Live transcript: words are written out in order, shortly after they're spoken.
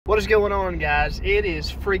What is going on, guys? It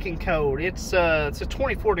is freaking cold. It's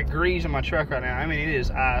 24 degrees in my truck right now. I mean, it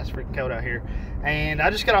is ice freaking cold out here. And I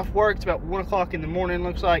just got off work. It's about 1 o'clock in the morning,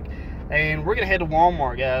 looks like. And we're gonna head to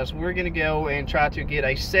Walmart, guys. We're gonna go and try to get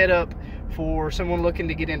a setup for someone looking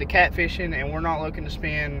to get into catfishing, and we're not looking to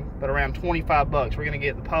spend but around 25 bucks. We're gonna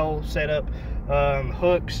get the pole set up,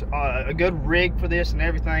 hooks, a good rig for this and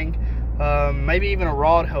everything, maybe even a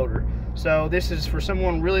rod holder. So this is for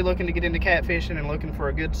someone really looking to get into catfishing and looking for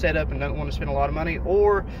a good setup and doesn't want to spend a lot of money,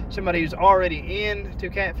 or somebody who's already into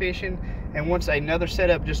catfishing and wants another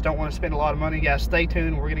setup, just don't want to spend a lot of money. Guys, stay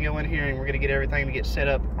tuned. We're going to go in here and we're going to get everything to get set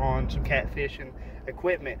up on some catfishing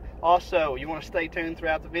equipment. Also, you want to stay tuned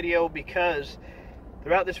throughout the video, because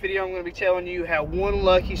throughout this video I'm going to be telling you how one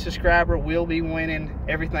lucky subscriber will be winning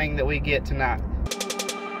everything that we get tonight.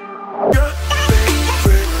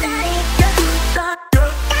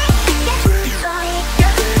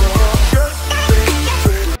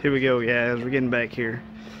 Here we go, guys. We're getting back here,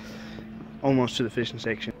 almost to the fishing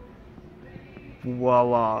section.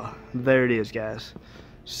 Voila, there it is, guys.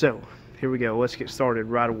 So here we go. Let's get started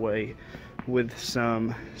right away with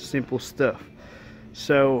some simple stuff.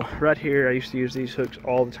 So right here, I used to use these hooks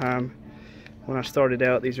all the time when I started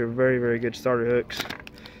out. These are very, very good starter hooks,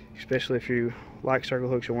 especially if you like circle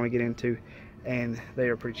hooks you want to get into, and they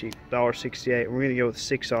are pretty cheap, $1.68. We're gonna go with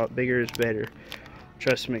 6/0. Bigger is better,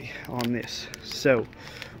 trust me on this. So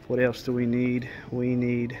what else do we need? We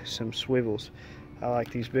need some swivels. I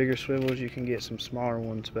like these bigger swivels. You can get some smaller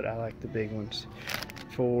ones, but I like the big ones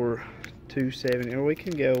for $2.70. Or we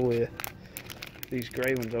can go with these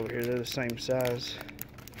gray ones over here. They're the same size.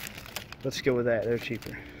 Let's go with that. They're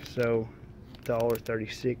cheaper. So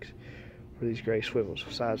 $1.36 for these gray swivels,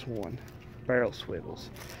 size 1, barrel swivels.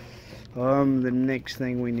 The next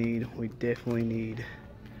thing we definitely need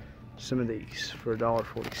some of these for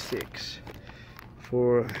 $1.46.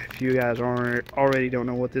 For, if you guys already don't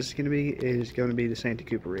know what this is going to be, it is going to be the Santa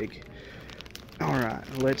Cooper rig.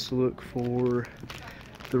 Alright, let's look for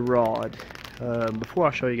the rod. Before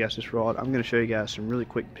I show you guys this rod, I'm going to show you guys some really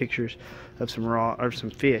quick pictures of some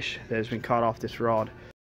fish that has been caught off this rod.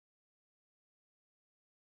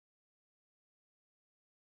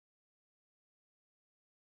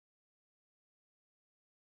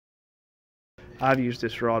 I've used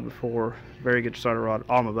this rod before. Very good starter rod.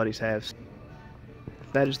 All my buddies have.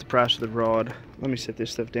 That is the price of the rod. Let me set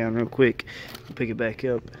this stuff down real quick and pick it back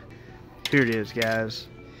up. Here it is, guys.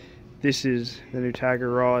 This is the new Tiger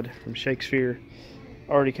rod from Shakespeare.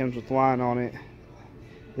 Already comes with line on it.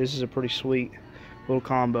 This is a pretty sweet little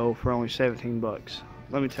combo for only 17 bucks.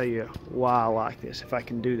 Let me tell you why I like this, if I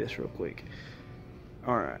can do this real quick.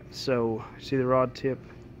 Alright, so see the rod tip?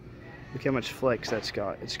 Look how much flex that's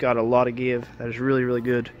got. It's got a lot of give. That is really, really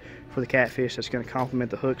good for the catfish. That's going to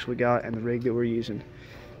complement the hooks we got and the rig that we're using.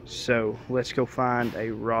 So let's go find a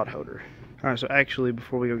rod holder. Alright, so actually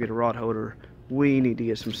before we go get a rod holder, we need to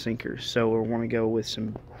get some sinkers. So we want to go with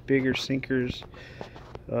some bigger sinkers.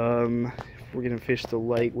 If we're going to fish the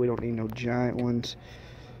lake, we don't need no giant ones.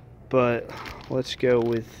 But let's go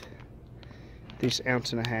with these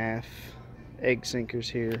 1.5 ounce egg sinkers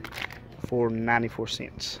here for 94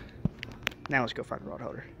 cents. Now let's go find a rod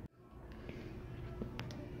holder.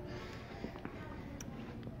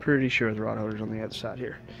 Pretty sure the rod holder's on the other side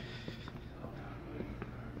here.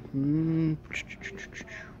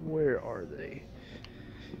 Where are they?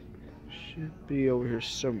 Should be over here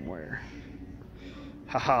somewhere.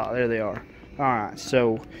 Haha, there they are. Alright,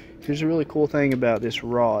 so here's a really cool thing about this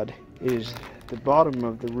rod is the bottom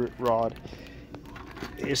of the rod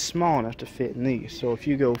is small enough to fit in these. So if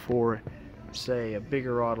you go for, say, a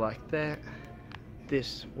bigger rod like that,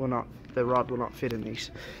 the rod will not fit in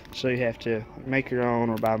these. So you have to make your own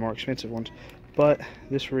or buy more expensive ones. But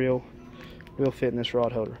this reel will fit in this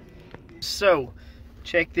rod holder. So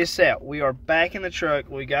check this out. We are back in the truck.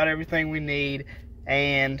 We got everything we need,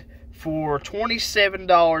 and for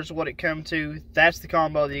 $27 what it come to, that's the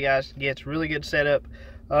combo that you guys get. It's really good setup.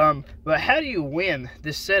 But how do you win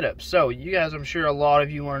this setup? So you guys, I'm sure a lot of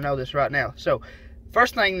you want to know this right now. So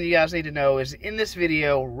first thing that you guys need to know is in this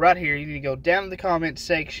video right here, you need to go down in the comment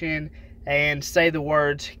section and say the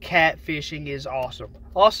words "catfishing is awesome."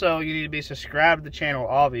 Also, you need to be subscribed to the channel,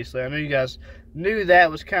 obviously. I know you guys knew that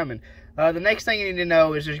was coming. The next thing you need to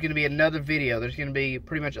know is there's going to be another video. There's going to be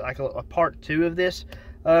pretty much like a part 2 of this.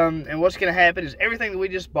 And what's going to happen is everything that we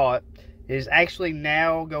just bought is actually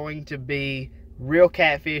now going to be real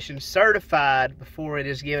catfishing certified before it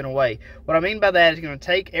is given away. What I mean by that is going to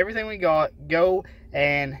take everything we got, go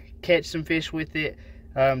and catch some fish with it,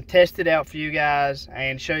 test it out for you guys,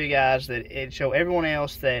 and show you guys that show everyone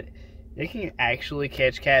else that it can actually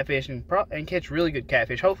catch catfish and catch really good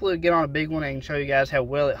catfish. Hopefully we'll get on a big one and show you guys how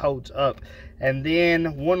well it holds up. And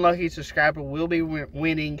then one lucky subscriber will be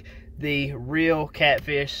winning the real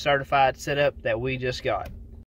catfish certified setup that we just got.